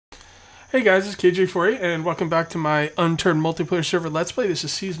Hey guys, it's KJ40, and welcome back to my Unturned multiplayer server Let's Play. This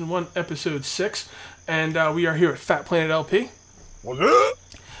is Season 1, Episode 6, and we are here at Fat Planet LP. What's up?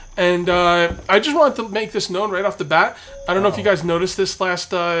 And I just wanted to make this known right off the bat. I don't know if you guys noticed this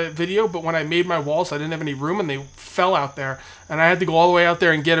last video, but when I made my walls, I didn't have any room, and they fell out there. And I had to go all the way out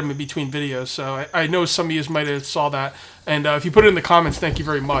there and get them in between videos, so I know some of you might have saw that. And if you put it in the comments, thank you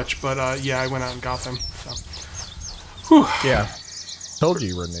very much. But yeah, I went out and got them. So. Whew. Yeah. Told you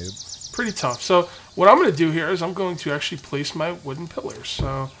you were a noob. Pretty tough. So what I'm going to do here is I'm going to actually place my wooden pillars.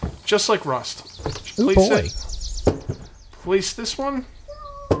 So just like Rust. Place this one.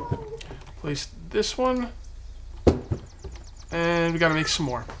 Place this one. And we got to make some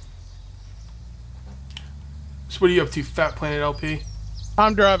more. So what are you up to, Fat Planet LP?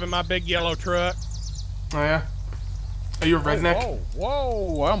 I'm driving my big yellow truck. Oh yeah? Are you a redneck?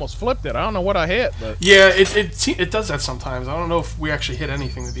 Whoa, I almost flipped it. I don't know what I hit, but... Yeah, it does that sometimes. I don't know if we actually hit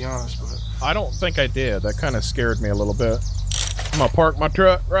anything, to be honest. But I don't think I did. That kind of scared me a little bit. I'm going to park my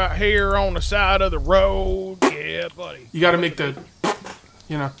truck right here on the side of the road. Yeah, buddy. you got to make the,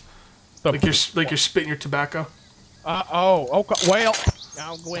 you know, like you're spitting your tobacco. Okay. Well,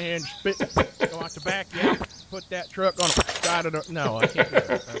 I'll go ahead and spit. Go out the back, yeah. Put that truck on the side of the... No, I can't do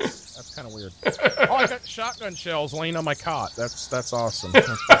that. That's kind of weird. Oh, I got shotgun shells laying on my cot. That's awesome.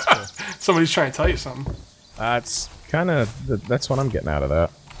 That's cool. Somebody's trying to tell you something. That's that's what I'm getting out of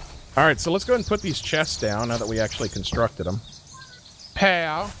that. All right, so let's go ahead and put these chests down now that we actually constructed them.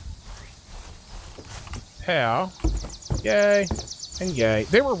 Pow. Pow. Yay. And yay.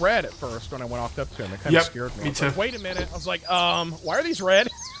 They were red at first when I walked up to them. It kind of scared me. Me too. Like, wait a minute. I was like, why are these red?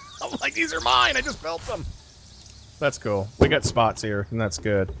 I'm like, these are mine. I just built them. That's cool. We got spots here, and that's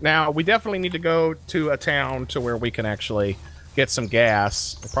good. Now, we definitely need to go to a town to where we can actually get some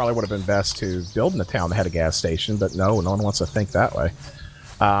gas. It probably would have been best to build in a town that had a gas station, but no one wants to think that way.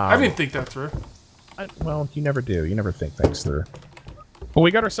 I didn't think that through. Well, you never do. You never think things through. But we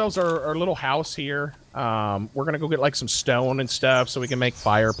got ourselves our little house here. We're going to go get, like, some stone and stuff so we can make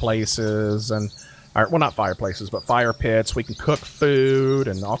fireplaces and... well, not fireplaces, but fire pits. We can cook food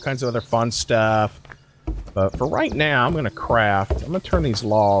and all kinds of other fun stuff. But for right now, I'm going to craft. I'm going to turn these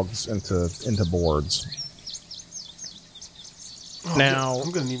logs into boards. Oh, now,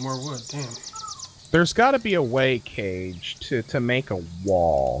 I'm going to need more wood. Damn. There's got to be a way, Cage, to make a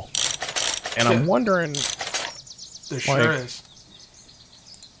wall. And I'm wondering... There sure is.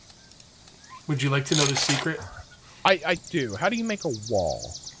 Would you like to know the secret? I do. How do you make a wall?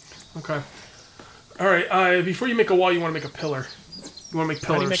 Okay. All right. Before you make a wall, you want to make a pillar. You want to make pillars.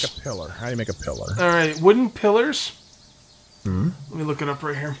 How do you make a pillar? How do you make a pillar? All right. Wooden pillars. Hmm? Let me look it up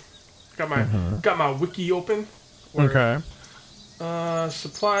right here. Got my wiki open. Okay.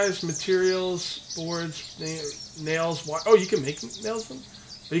 Supplies, materials, boards, nails. Oh, you can make nails.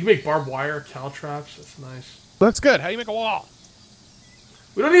 You can make barbed wire, caltrops. That's nice. That's good. How do you make a wall?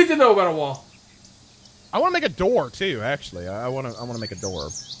 We don't need to know about a wall. I want to make a door too. Actually, I want to make a door.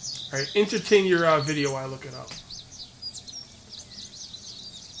 All right. Entertain your video while I look it up.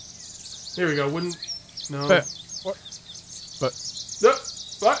 Here we go. Wooden. No. What? But. No.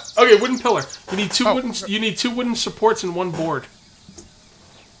 What? Okay. Wooden pillar. You need two wooden. You need 2 wooden supports and 1 board.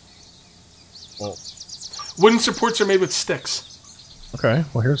 Well. Wooden supports are made with sticks. Okay.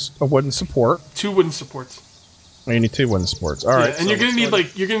 Well, here's a wooden support. 2 wooden supports. Oh, you need 2 wooden supports. All right. And you're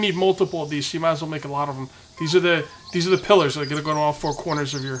gonna need multiple of these. So you might as well make a lot of them. These are the pillars that are gonna go to all 4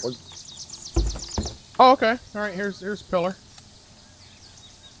 corners of your. Oh, okay. All right. Here's a pillar.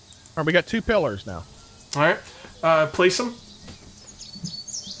 All right. We got 2 pillars now. All right. Place them.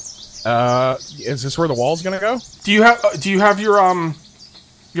 Is this where the wall's gonna go? Do you have your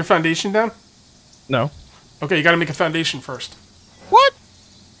foundation down? No. Okay, you got to make a foundation first. What?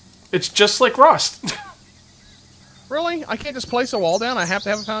 It's just like Rust. Really? I can't just place a wall down? I have to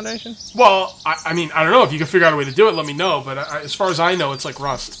have a foundation? Well, I mean, I don't know. If you can figure out a way to do it, let me know. But as far as I know, it's like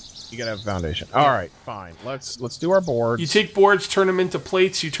Rust. You gotta have a foundation. All right, fine. Let's do our boards. You take boards, turn them into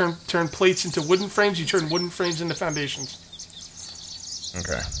plates. You turn plates into wooden frames. You turn wooden frames into foundations.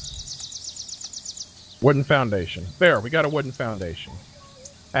 Okay. Wooden foundation. There, we got a wooden foundation.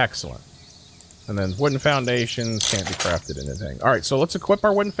 Excellent. And then wooden foundations can't be crafted into anything. All right, so let's equip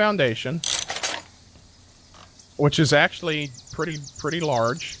our wooden foundation, which is actually pretty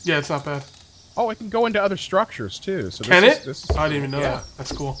large. Yeah, it's not bad. Oh, it can go into other structures too. So can it? This is, I didn't even know that.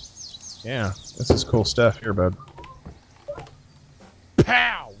 That's cool. Yeah, this is cool stuff here, bud.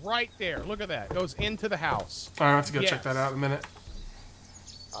 Pow! Right there. Look at that. It goes into the house. I'll have to go check that out in a minute.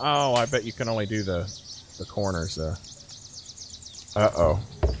 Oh, I bet you can only do the corners there. Uh-oh.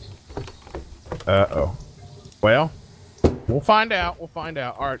 Uh-oh. Well, We'll find out. We'll find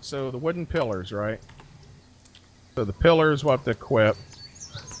out. All right, so the wooden pillars, right? So the pillars we'll have to equip.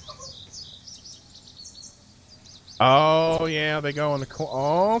 Oh, yeah, they go in the...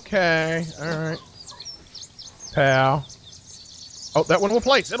 Okay, all right. Pal. Oh, that one will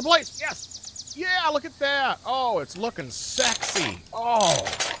place. It'll place. Yes. Yeah, look at that. Oh, it's looking sexy. Oh,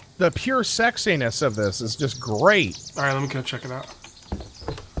 the pure sexiness of this is just great. All right, let me go check it out.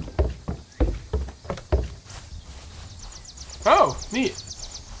 Oh, neat.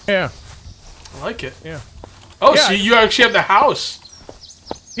 Yeah. I like it. Yeah. Oh, yeah, so you actually have the house.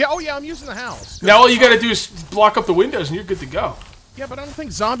 Yeah, oh yeah, I'm using the house. Now all you gotta do is block up the windows and you're good to go. Yeah, but I don't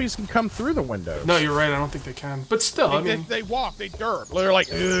think zombies can come through the windows. No, you're right. I don't think they can. But still, I mean... They walk, they dirt. They're like,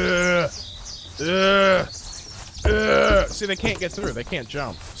 ugh, ugh, ugh. See, they can't get through. They can't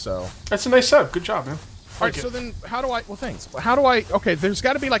jump, so... That's a nice setup. Good job, man. Alright, so then how do I... Well, thanks. How do I... Okay, there's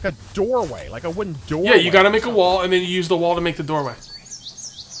got to be like a doorway, like a wooden doorway. Yeah, you gotta make a wall, and then you use the wall to make the doorway.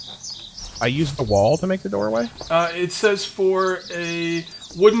 I use the wall to make the doorway? It says for a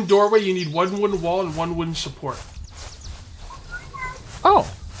wooden doorway, you need one wooden wall and one wooden support.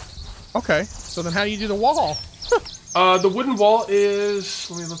 Oh. Okay. So then how do you do the wall? The wooden wall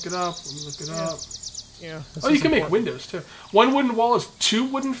is... Let me look it up. Yeah. Oh, you can make windows, too. One wooden wall is 2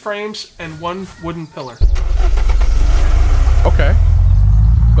 wooden frames and 1 wooden pillar. Okay.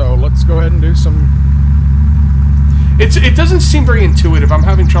 So let's go ahead and do some... It doesn't seem very intuitive. I'm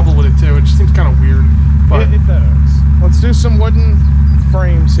having trouble with it, too. It just seems kind of weird. But it does. Let's do some wooden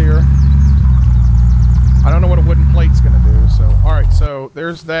frames here. I don't know what a wooden plate's going to do, so... Alright, so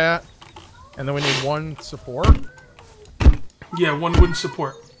there's that. And then we need 1 support. Yeah, 1 wooden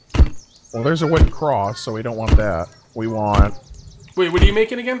support. Well, there's a wooden cross, so we don't want that. We want... Wait, what are you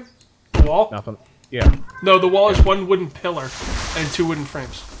making again? The wall? Nothing. Yeah. No, the wall is 1 wooden pillar and 2 wooden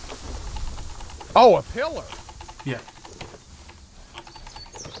frames. Oh, a pillar! Yeah.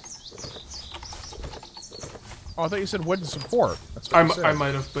 Oh, I thought you said wooden support. That's what you said. I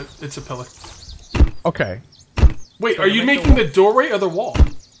might have, but it's a pillar. Okay. Wait, So are you making the doorway or the wall?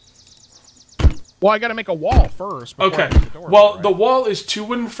 Well, I gotta make a wall first. Okay. I make the doorway, Well, right? the wall is 2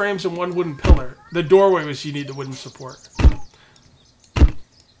 wooden frames and 1 wooden pillar. The doorway was you need the wooden support.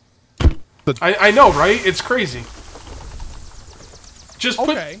 I know, right? It's crazy. Just put...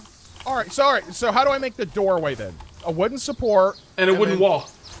 Okay. Alright, so how do I make the doorway then? A wooden support... And a wooden wall.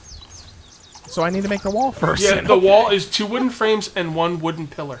 So I need to make the wall first. Yeah, then. the wall is 2 wooden frames and 1 wooden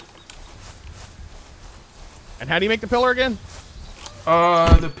pillar. And how do you make the pillar again?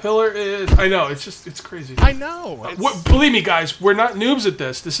 The pillar is... I know, it's crazy. I know. Believe me, guys, we're not noobs at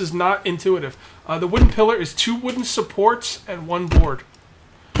this. This is not intuitive. The wooden pillar is 2 wooden supports and 1 board.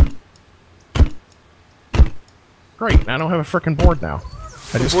 Great, I don't have a frickin' board now.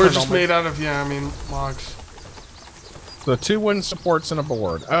 The board's just made out of, logs. So 2 wooden supports and a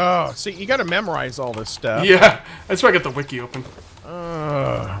board. Oh, see, you gotta memorize all this stuff. Yeah, that's why I got the wiki open.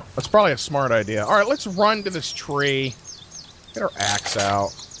 That's probably a smart idea. Alright, let's run to this tree. Get our axe out.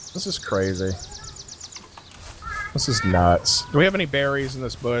 This is crazy. This is nuts. Do we have any berries in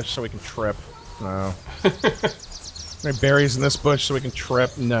this bush so we can trip? No. Any berries in this bush so we can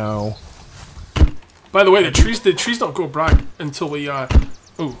trip? No. By the way, the trees don't go back until we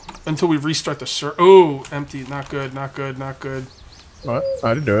until we restart the server. Oh, empty. Not good. Not good. Not good. What?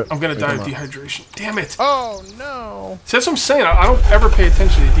 I didn't do it. I'm gonna die of dehydration. Damn it. Oh no. See, that's what I'm saying. I don't ever pay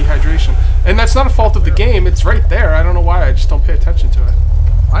attention to dehydration, and that's not a fault of the game. It's right there. I don't know why. I just don't pay attention to it.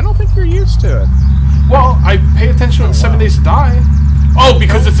 I don't think you're used to it. Well, I pay attention on 7 Days to Die. Oh,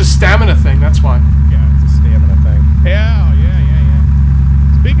 because it's a stamina thing. That's why. Yeah, it's a stamina thing. Yeah.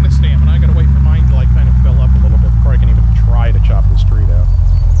 Speaking of stamina, I gotta wait for mine to kind of fill up a little bit before I can even try to chop this tree down.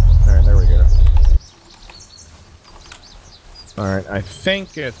 Alright, there we go. Alright, I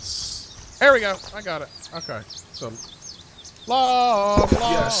think it's... There we go! I got it. Okay, so... Log!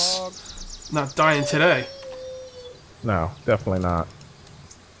 Yes. Not dying today. No, definitely not.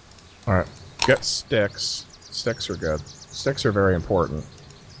 Alright, get sticks. Sticks are good. Sticks are very important.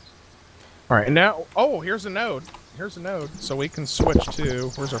 Alright, and now... Oh, here's a node. Here's a node, so we can switch to...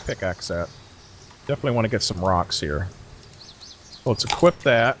 Where's our pickaxe at? Definitely want to get some rocks here. Well, let's equip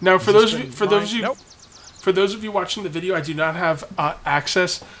that. Now, for those of you watching the video, I do not have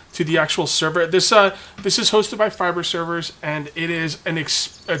access to the actual server. This is hosted by Fiber Servers, and it is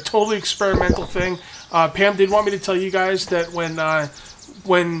a totally experimental thing. Pam did want me to tell you guys that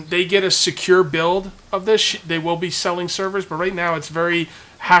when they get a secure build of this, they will be selling servers. But right now, it's very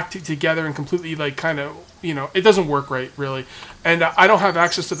hacked together and completely it doesn't work right, really. And I don't have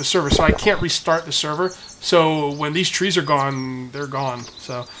access to the server, so I can't restart the server. So when these trees are gone, they're gone.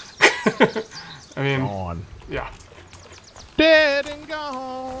 So, I mean, gone. Yeah. Dead and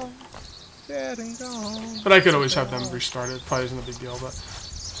gone. Dead and gone. But I could always have them restarted. It probably isn't a big deal, but...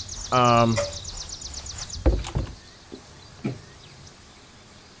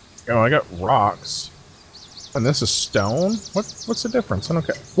 Oh, I got rocks. And this is stone? What's the difference? I don't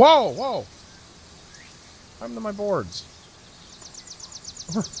care. Whoa, whoa! I'm to my boards.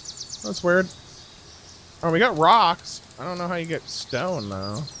 That's weird. Oh, we got rocks. I don't know how you get stone,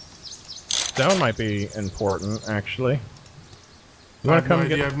 though. Stone might be important, actually. You I have no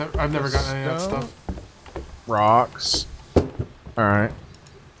idea. I've never gotten any of that stuff. Rocks. Alright.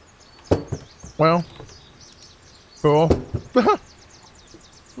 Well. Cool.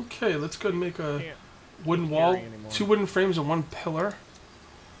 Okay, let's go and make a wooden wall. 2 wooden frames and 1 pillar.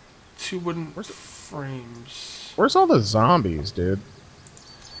 2 wooden frames. Where's all the zombies, dude?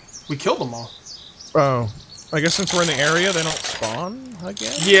 We killed them all. Oh. I guess since we're in the area, they don't spawn, I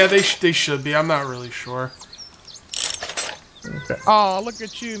guess? Yeah, they should be. I'm not really sure. Okay. Oh, look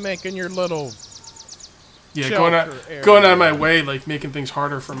at you making your little... Yeah, going out of my way, like, making things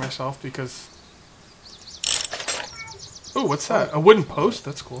harder for myself, because... Ooh, what's that? A wooden post?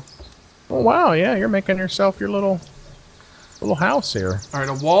 That's cool. Oh, wow, yeah, you're making yourself your little house here. Alright,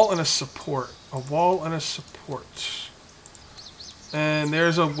 a wall and a support. A wall and a support. And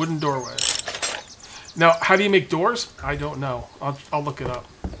there's a wooden doorway. Now, how do you make doors? I don't know. I'll look it up.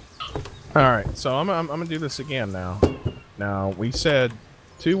 Alright, so I'm gonna do this again now. Now, we said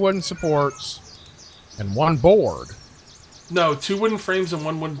 2 wooden supports and 1 board. No, 2 wooden frames and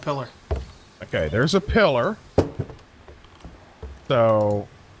 1 wooden pillar. Okay, there's a pillar. So,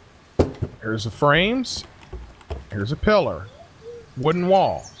 here's the frames. Here's a pillar. Wooden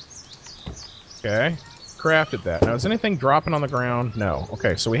wall. Okay, crafted that. Now, is anything dropping on the ground? No.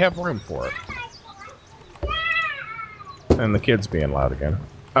 Okay, so we have room for it. And the kid's being loud again.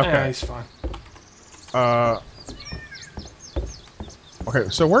 Okay. Yeah, he's fine. Okay,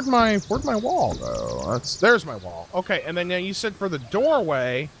 so where'd my wall go? There's my wall. Okay, and then now you said for the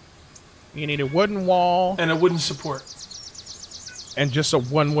doorway, you need a wooden wall and a wooden support. And just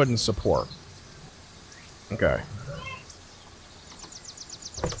 1 wooden support. Okay.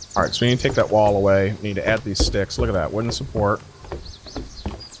 Alright, so we need to take that wall away. We need to add these sticks. Look at that. Wooden support.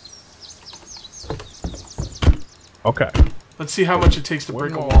 Okay. Let's see how much it takes to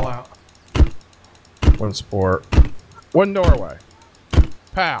break a wall out. Wooden support. Wooden doorway.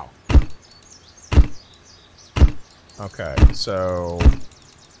 Pow. Okay, so...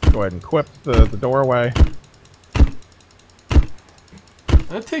 Go ahead and equip the doorway.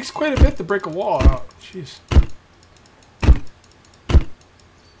 That takes quite a bit to break a wall out. Jeez.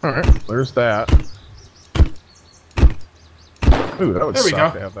 Alright, there's that. Ooh, that would there we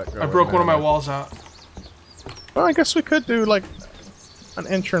suck go. To have that go I broke in one of there. my walls out. Well, I guess we could do, like, an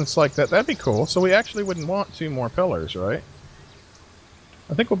entrance like that. That'd be cool. So we actually wouldn't want 2 more pillars, right?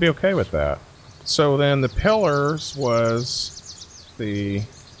 I think we'll be okay with that. So then the pillars was the...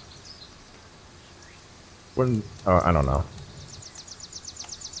 Wouldn't... Oh, I don't know.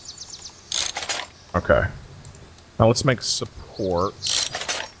 Okay. Now let's make supports.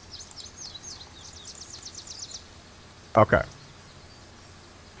 Okay.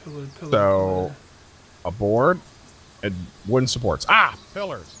 Pillar, So, pillar. a board and wooden supports. Ah!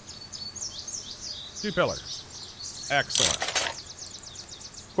 Pillars. 2 pillars. Excellent.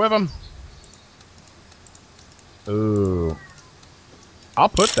 Equip them. Ooh. I'll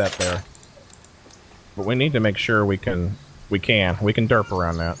put that there. But we need to make sure we can derp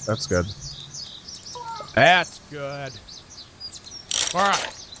around that. That's good. That's good.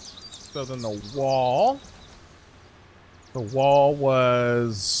 Alright. So then the wall. The wall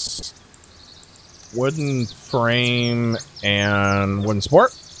was wooden frame and wooden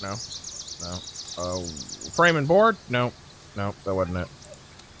support? No. No. Frame and board? No. No, that wasn't it.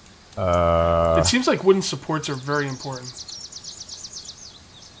 It seems like wooden supports are very important.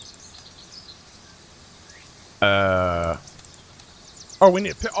 Oh, we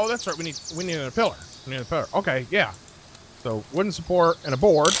need oh, that's right. We need a pillar. We need a pillar. Okay, yeah. So wooden support and a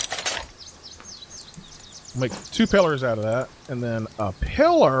board. We'll make 2 pillars out of that, and then a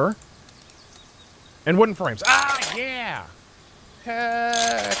pillar and wooden frames. Ah, yeah.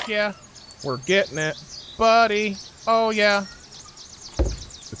 Heck yeah. We're getting it, buddy. Oh yeah.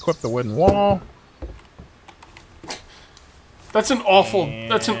 Equip the wooden wall. That's an awful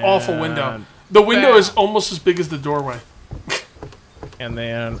window. The window is almost as big as the doorway. And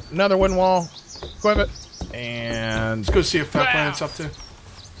then another wooden wall. Equip it. And let's go see if Fat Planet's up to.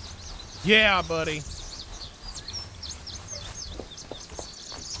 Yeah, buddy.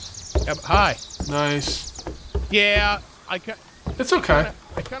 Yep, hi. Nice. Yeah, I can. It's okay.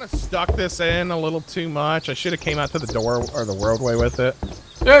 I kind of stuck this in a little too much. I should have came out to the door or the roadway with it.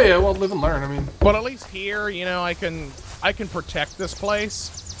 Yeah, well, live and learn. I mean, but at least here, you know, I can protect this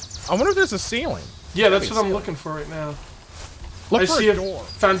place. I wonder if there's a ceiling. Yeah, that's what I'm looking for right now. Look for a door.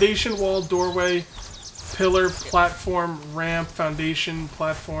 Foundation, wall, doorway, pillar, platform, ramp, foundation,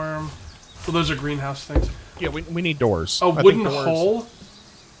 platform. Well, those are greenhouse things. Yeah, we need doors. A wooden hole?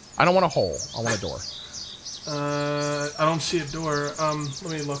 I don't want a hole. I want a door. I don't see a door. Let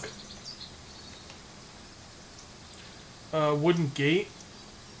me look. Wooden gate?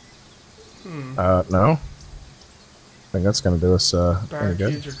 No. I think that's going to do us,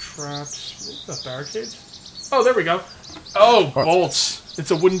 barricades or traps. Not barricades? Oh, there we go. Oh, bolts.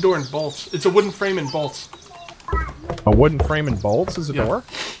 It's a wooden door and bolts. It's a wooden frame and bolts. A wooden frame and bolts is a door?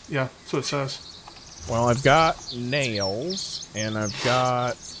 Yeah, that's what it says. Well, I've got nails, and I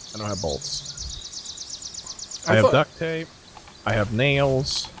don't have bolts. I have duct tape. I have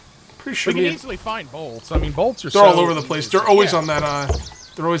nails. Pretty sure we can easily find bolts. I mean, bolts are they're all over the place. They're always on that,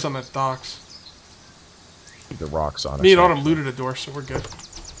 they're always on that docks. Keep the rocks on us. Me and Autumn looted a door, so we're good.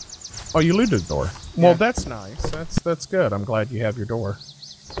 Oh, you looted a door? Yeah. Well, that's nice. That's good. I'm glad you have your door.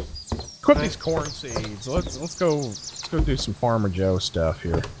 Equip these corn seeds. Let's go do some Farmer Joe stuff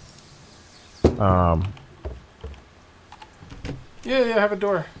here. Yeah, I have a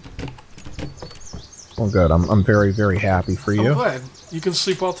door. Well, good. I'm very, very happy for you. I'm glad. You can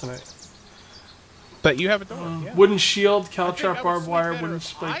sleep well tonight. But you have a door. Yeah. Wooden shield, caltrap, barbed wire, wooden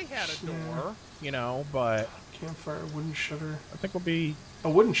spike. I had a door, you know, but campfire, wooden shutter. I think we'll be a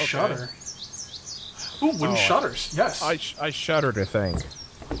wooden shutter. Ooh, wooden shutters. Yes. I shudder to think.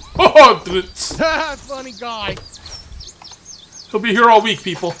 Oh, funny guy. He'll be here all week,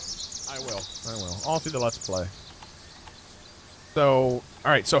 people. I will. All through the Let's Play. So,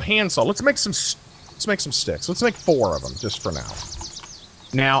 all right. So hand saw. Let's make some sticks. Let's make 4 of them just for now.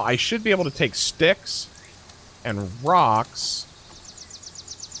 Now I should be able to take sticks and rocks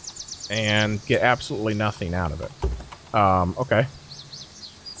and get absolutely nothing out of it. Okay.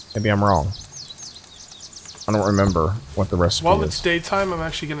 Maybe I'm wrong. I don't remember what the recipe is. While it's daytime, I'm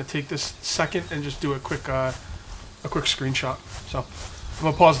actually going to take this second and just do a quick screenshot. So I'm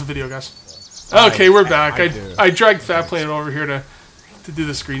gonna pause the video, guys. Okay, we're back. I dragged Fat Planet over here to do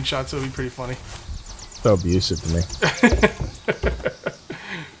the screenshot, so it'll be pretty funny. So abusive to me.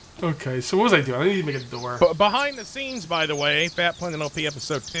 Okay, so what was I doing? I need to make a door. Behind the scenes, by the way, Fat Planet LP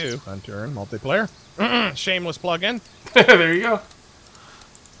Episode 2, Unturned multiplayer. Shameless plug-in. There you go.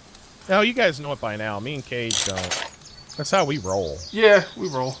 Oh, you guys know it by now. Me and Cage don't. That's how we roll. Yeah, we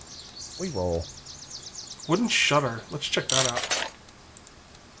roll. We roll. Wooden shutter. Let's check that out.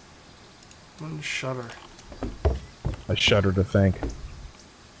 Wooden shutter. I shudder to think.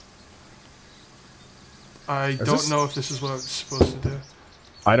 I don't know if this is what I'm supposed to do.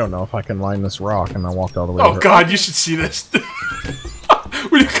 I don't know if I can line this rock, and I walked all the way over. Oh, God, you should see this.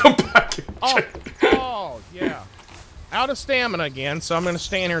 When you come back and check. Oh, yeah. Out of stamina again, so I'm going to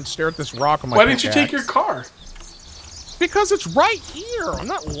stand here and stare at this rock on my Why didn't you take your car? Because it's right here. I'm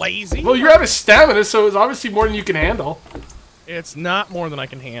not lazy. Well, you're out of stamina, so it's obviously more than you can handle. It's not more than I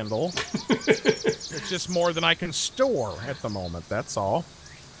can handle. It's just more than I can store at the moment, that's all.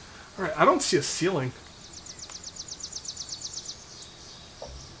 Alright, I don't see a ceiling.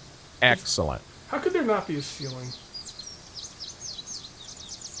 Excellent. How could there not be a ceiling?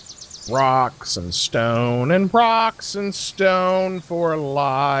 Rocks and stone and rocks and stone for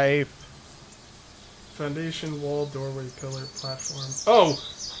life. Foundation, wall, doorway, pillar, platform. Oh!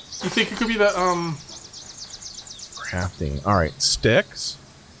 You think it could be that, crafting. Alright, sticks.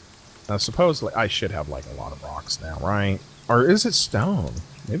 Now, supposedly, I should have, like, a lot of rocks now, right? Or is it stone?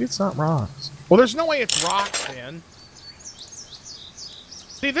 Maybe it's not rocks. Well, there's no way it's rocks, then.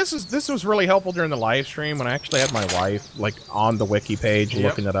 See, this was really helpful during the live stream when I actually had my wife, like, on the wiki page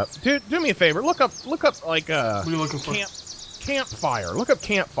looking it up. Do me a favor. Look up, like, what are you looking for? Campfire. Look up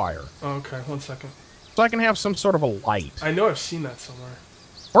campfire. Oh, okay, 1 second. So I can have some sort of a light. I know I've seen that somewhere.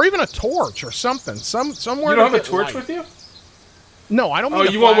 Or even a torch or something. Somewhere. You don't have a torch with you? No, I don't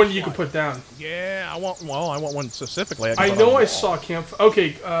mean you want one you can put down. Yeah, I want one specifically. I know I saw campfire.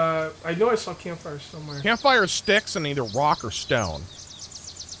 Okay, I know I saw campfire somewhere. Campfire sticks in either rock or stone.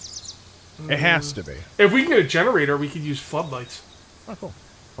 It has to be. If we can get a generator, we could use floodlights. Oh, cool.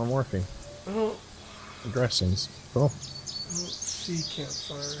 I'm working. Oh. Dressings. Cool. I don't see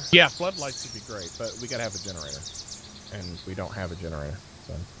campfire. Yeah, floodlights would be great, but we gotta have a generator. And we don't have a generator,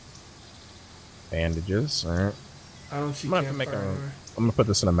 so. Bandages, alright. I don't see campfire anywhere. I'm gonna put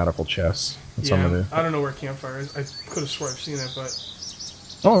this in a medical chest. That's what I'm gonna do. I don't know where campfire is. I could have swore I've seen it, but...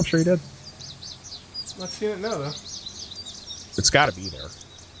 Oh, I'm sure you did. I'm not seeing it now, though. It's got to be there.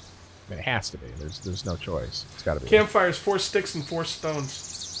 I mean, it has to be. There's no choice. It's got to be. Campfires, 4 sticks and 4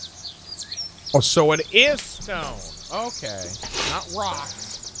 stones. Oh, so it is stone. Okay, not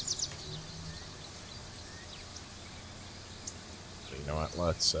rocks. So you know what?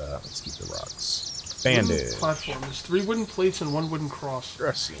 Let's keep the rocks. Bandage. Platform. There's 3 wooden plates and 1 wooden cross.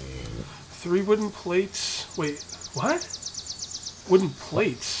 Dressing. 3 wooden plates. Wait, what? Wooden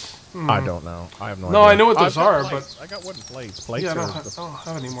plates? I don't know. I have no idea. No, I know what those are, but I got wooden plates. Plates. Yeah, I are don't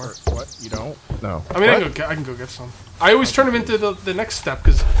have any more. What? You don't? No. I mean, I can go get some. I always turn them into the next step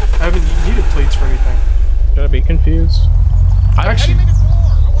because I haven't needed plates for anything. Should I be confused? Actually, how do you make a door?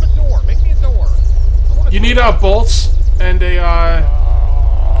 I want a door. Make me a door. You need bolts and a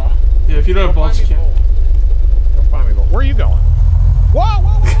yeah. If you don't have bolts, you can't. Don't find me. Where are you going? Whoa!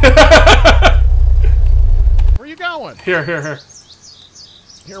 Whoa! Where are you going? Here.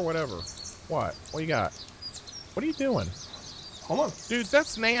 Here, whatever. What? What you got? What are you doing? Hold on. Dude,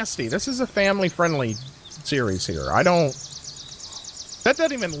 that's nasty. This is a family-friendly series here. I don't... That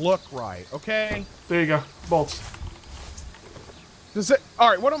doesn't even look right, okay? There you go. Bolts. Does it...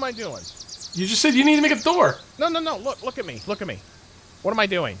 Alright, what am I doing? You just said you need to make a door. No. Look at me. Look at me. What am I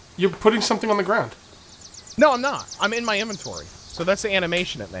doing? You're putting something on the ground. No, I'm not. I'm in my inventory. So that's the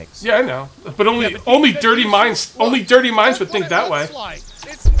animation it makes. Yeah, I know. But only dirty minds would think that way. Like.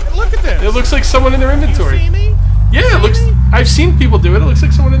 Look at this. It looks like someone in their inventory. You see me? Yeah, it looks. I've seen people do it. It looks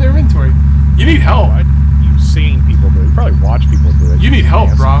like someone in their inventory. You need help. You've seen people do it. You probably watch people do it. You need help,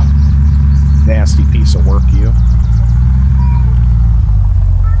 brah. Nasty piece of work, you.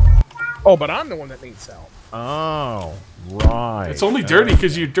 Oh, but I'm the one that needs help. Oh, right. It's only dirty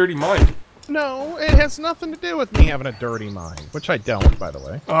because you're a dirty mind. No, it has nothing to do with me having a dirty mind, which I don't, by the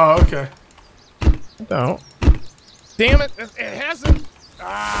way. Oh, okay. I don't. Damn it! It hasn't.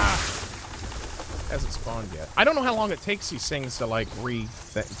 Hasn't spawned yet. I don't know how long it takes these things to do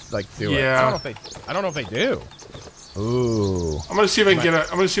it. Yeah. I don't know if they do. Ooh. I'm gonna see if I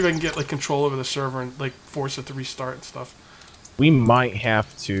can get like control over the server and like force it to restart and stuff. We might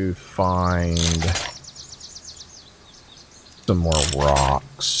have to find some more rock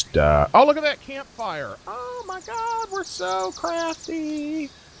stuff. Oh, look at that campfire! Oh my God, we're so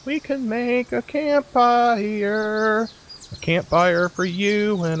crafty. We can make a campfire. A campfire for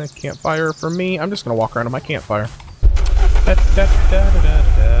you and a campfire for me. I'm just gonna walk around to my campfire. Why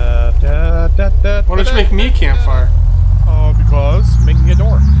don't you make me a campfire? Because make me a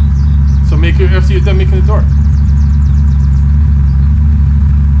door. So make it after you're done making the door.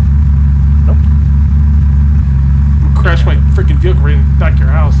 Nope. I'm gonna crash my freaking vehicle right in the back of your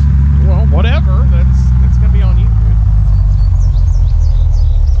house. Well, whatever. That's gonna be on you, dude.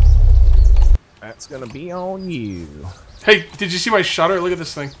 That's gonna be on you. Hey, did you see my shutter? Look at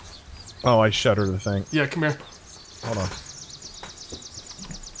this thing. Oh, I shudder the thing. Yeah, come here. Hold on.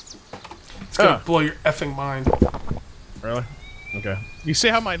 It's gonna blow your effing mind. Really? Okay. You see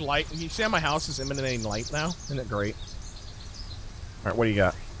how my house is emanating light now? Isn't it great? Alright, what do you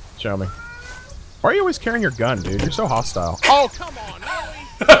got? Show me. Why are you always carrying your gun, dude? You're so hostile. Oh, come on, really?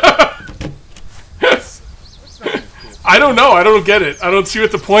 I don't know. I don't get it. I don't see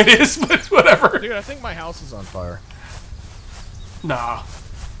what the point is, but whatever. Dude, I think my house is on fire. Nah.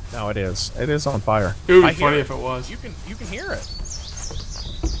 No, it is. It is on fire. It would be funny if it was. You can hear it.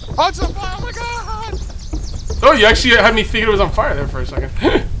 Oh, it's on fire! Oh my God! Oh, you actually had me thinking it was on fire there for a second.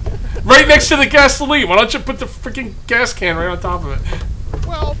 Right next to the gasoline. Why don't you put the freaking gas can right on top of it?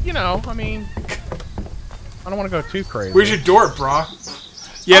 Well, you know, I mean, I don't want to go too crazy. Where's your door, brah?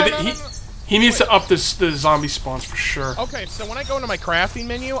 Yeah, no. he needs to up the zombie spawns for sure. Okay, so when I go into my crafting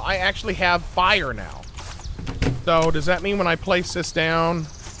menu, I actually have fire now. So, does that mean when I place this down...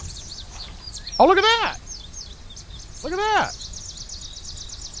 Oh, look at that! Look at that!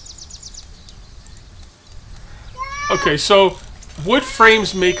 Okay, so wood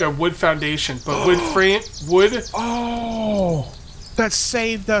frames make a wood foundation, but wood... Oh! That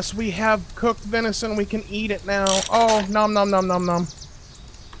saved us. We have cooked venison. We can eat it now. Oh, nom nom nom nom nom.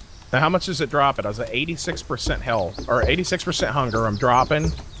 Now, how much does it drop it? I was at 86% health, or 86% hunger. I'm dropping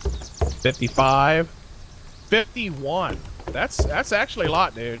 55, 51. That's actually a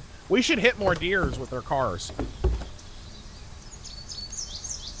lot, dude. We should hit more deers with our cars.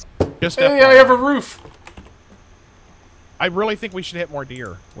 Just hey, I have a roof. I really think we should hit more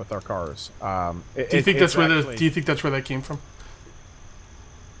deer with our cars. Do you think that's where that came from?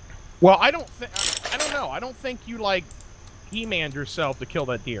 Well, I don't know. I don't think you like He-Man'd yourself to kill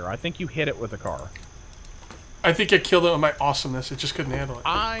that deer. I think you hit it with a car. I think I killed it with my awesomeness. It just couldn't handle it.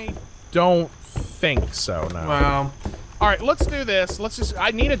 I don't think so. No. Well, All right, let's do this. Let's just.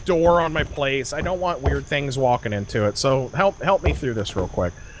 I need a door on my place. I don't want weird things walking into it. So help me through this real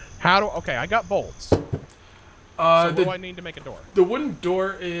quick. How do? Okay, I got bolts. So what do I need to make a door? The wooden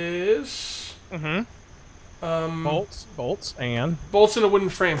door is. Bolts, and bolts in a wooden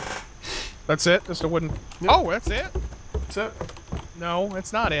frame. That's it. Just a wooden. Yep. Oh, that's it. That's it. No,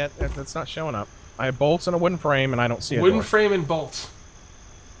 it's not it. It's not showing up. I have bolts in a wooden frame, and I don't see a wooden door. frame and bolts.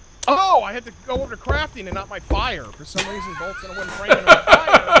 Oh, I had to go over to crafting and not my fire. For some reason, bolts in a wooden frame and my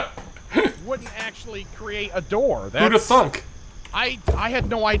fire wouldn't actually create a door. Who'd have thunk? I had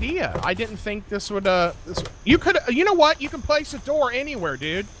no idea. I didn't think this would. You could. You know what? You can place a door anywhere,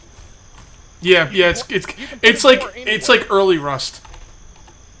 dude. Yeah, it's like early Rust.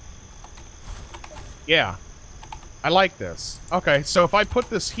 Yeah, I like this. Okay, so if I put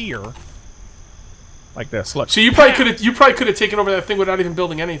this here. Like this, look. So you probably could have taken over that thing without even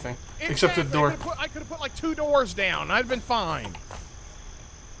building anything, except the door. I could have put like 2 doors down. I'd been fine.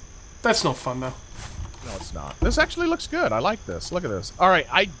 That's no fun though. No, it's not. This actually looks good. I like this. Look at this. All right,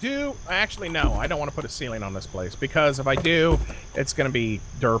 actually no. I don't want to put a ceiling on this place because if I do, it's gonna be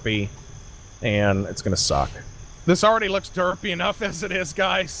derpy, and it's gonna suck. This already looks derpy enough as it is,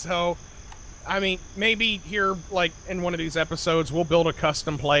 guys. So, I mean, maybe here, like in one of these episodes, we'll build a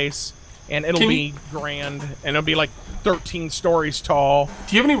custom place. And it'll be grand, and it'll be like 13 stories tall.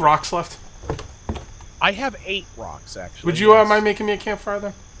 Do you have any rocks left? I have 8 rocks, actually. Would you mind making me a campfire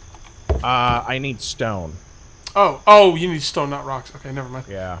then? I need stone. Oh, you need stone, not rocks. Okay, never mind.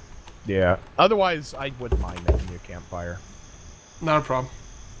 Yeah. Otherwise, I wouldn't mind making you a campfire. Not a problem.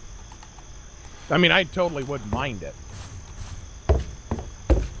 I mean, I totally wouldn't mind it.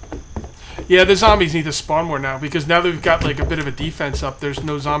 Yeah, the zombies need to spawn more now, because now they've got, like, a bit of a defense up, there's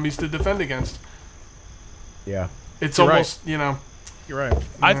no zombies to defend against. Yeah. It's almost, you know... You're right.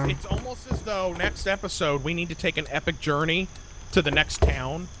 It's almost as though next episode we need to take an epic journey to the next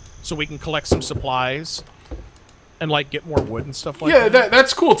town so we can collect some supplies and, like, get more wood and stuff like that. Yeah,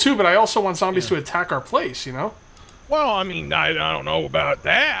 that's cool, too, but I also want zombies to attack our place, you know? Well, I mean, I don't know about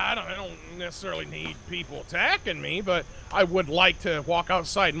that. I don't necessarily need people attacking me, but I would like to walk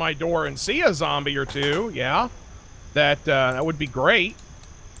outside my door and see a zombie or two. Yeah, that would be great.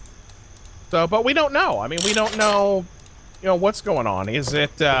 So, but we don't know. I mean, we don't know, what's going on. Is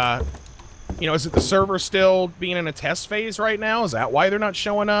it, is it the server still being in a test phase right now? Is that why they're not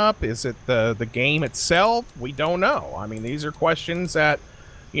showing up? Is it the game itself? We don't know. I mean, these are questions that,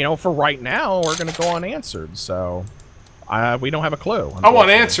 for right now, are going to go unanswered. So, we don't have a clue. I want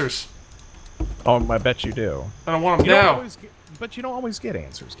answers. Oh, I bet you do. I don't want them now. But you don't always get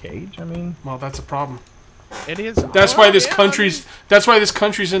answers, Cage. I mean, well, that's a problem. It is. That's why this country's. That's why this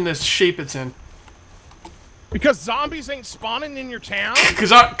country's in this shape it's in. Because zombies ain't spawning in your town.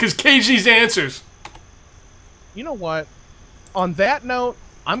 Because Cage needs answers. You know what? On that note,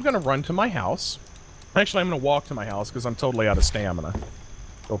 I'm gonna run to my house. Actually, I'm gonna walk to my house because I'm totally out of stamina.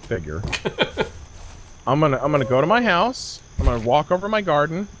 Go figure. I'm gonna go to my house. I'm gonna walk over my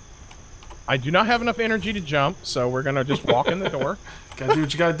garden. I do not have enough energy to jump, so we're gonna just walk in the door. Gotta do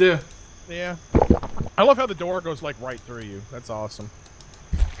what you gotta do. Yeah. I love how the door goes like right through you. That's awesome.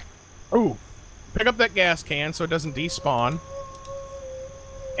 Ooh. Pick up that gas can so it doesn't despawn.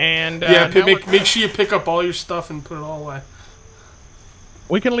 And yeah, make sure you pick up all your stuff and put it all away.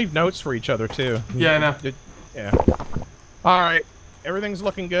 We can leave notes for each other too. Yeah, I know. Yeah. All right. Everything's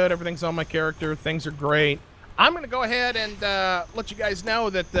looking good. Everything's on my character. Things are great. I'm going to go ahead and let you guys know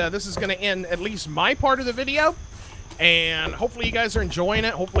that this is going to end at least my part of the video. And hopefully you guys are enjoying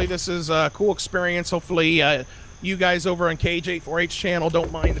it. Hopefully this is a cool experience. Hopefully you guys over on Cage84H channel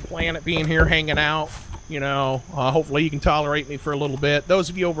don't mind the planet being here hanging out. Hopefully you can tolerate me for a little bit. Those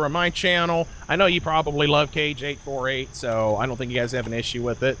of you over on my channel, I know you probably love Cage848, so I don't think you guys have an issue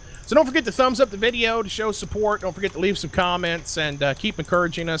with it. So don't forget to thumbs up the video to show support. Don't forget to leave some comments and keep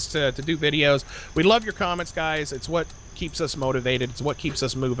encouraging us to do videos. We love your comments, guys. It's what keeps us motivated. It's what keeps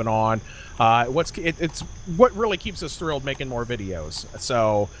us moving on. It's what really keeps us thrilled making more videos.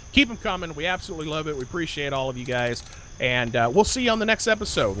 So keep them coming. We absolutely love it. We appreciate all of you guys. And we'll see you on the next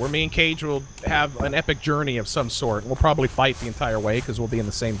episode where me and Cage will have an epic journey of some sort. We'll probably fight the entire way because we'll be in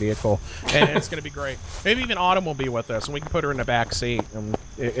the same vehicle. And it's going to be great. Maybe even Autumn will be with us and we can put her in the back seat. And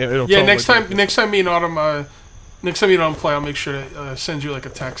it'll yeah, totally next time me and Autumn next time you don't play, I'll make sure to send you like a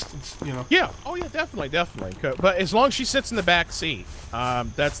text. Yeah. Oh yeah, definitely. But as long as she sits in the back seat,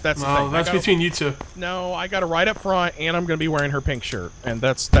 that's the thing. That's between you two. No, I got her right up front, and I'm going to be wearing her pink shirt, and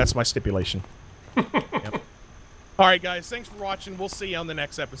that's my stipulation. Yep. All right, guys. Thanks for watching. We'll see you on the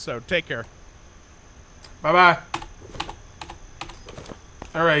next episode. Take care. Bye-bye.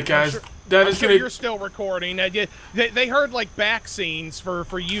 All right, guys. That I'm is sure gonna. you're still recording. They heard like back scenes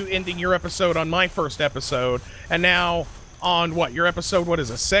for you ending your episode on my first episode, and now on what your episode? What is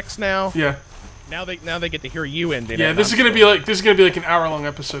it? 6 now? Yeah. Now they get to hear you ending. Yeah, this is gonna be like an hour-long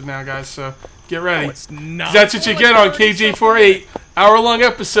episode now, guys. So get ready. No, it's not. That's what you get on KJ48. Hour-long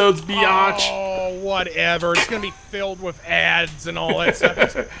episodes, biatch. Oh, whatever. It's going to be filled with ads and all that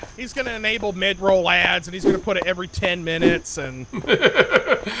stuff. He's going to enable mid-roll ads, and he's going to put it every 10 minutes, and you're going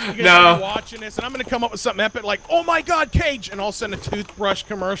to be watching this, and I'm going to come up with something epic like, oh my god, Cage! And all of a sudden a toothbrush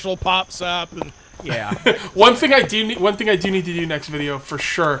commercial pops up, and yeah. One thing I do need to do next video for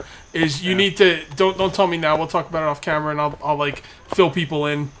sure is you need to don't tell me now. We'll talk about it off camera, and I'll like fill people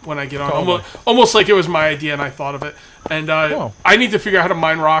in when I get on. Totally. Almost like it was my idea and I thought of it. And I need to figure out how to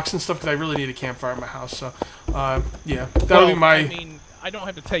mine rocks and stuff because I really need a campfire in my house. So yeah, that'll be my. I mean, I don't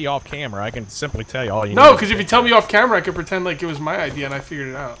have to tell you off camera. I can simply tell you all you need. No, because if you tell me off camera, I can pretend like it was my idea and I figured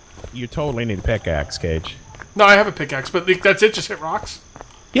it out. You totally need a pickaxe, Cage. No, I have a pickaxe, but that's it. Just hit rocks.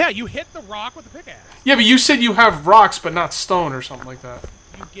 Yeah, you hit the rock with the pickaxe. Yeah, but you said you have rocks, but not stone or something like that.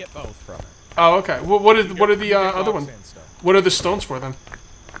 You get both from it. Oh, okay. Well, what are the other ones? What are the stones for then?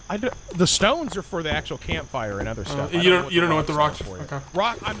 The stones are for the actual campfire and other stuff. You don't know what the rocks are for. Okay.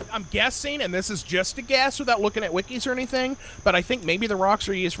 Rock. I'm guessing, and this is just a guess without looking at wikis or anything. But I think maybe the rocks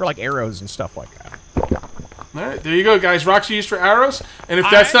are used for like arrows and stuff like that. All right, there you go, guys. Rocks are used for arrows, and if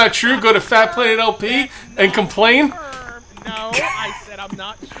that's not true, go to Fat Planet LP and complain. No, I said I'm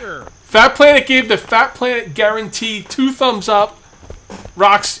not sure. Fat Planet gave the Fat Planet guarantee 2 thumbs up.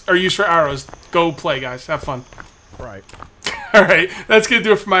 Rocks are used for arrows. Go play, guys. Have fun. Right. All right, that's going to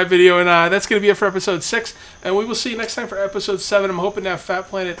do it for my video, and that's going to be it for episode 6. And we will see you next time for episode 7. I'm hoping to have Fat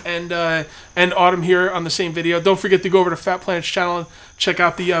Planet and Autumn here on the same video. Don't forget to go over to Fat Planet's channel and check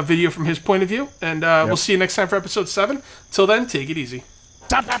out the video from his point of view. And we'll see you next time for episode 7. Till then, take it easy.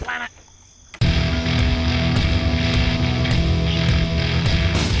 Stop, Fat Planet!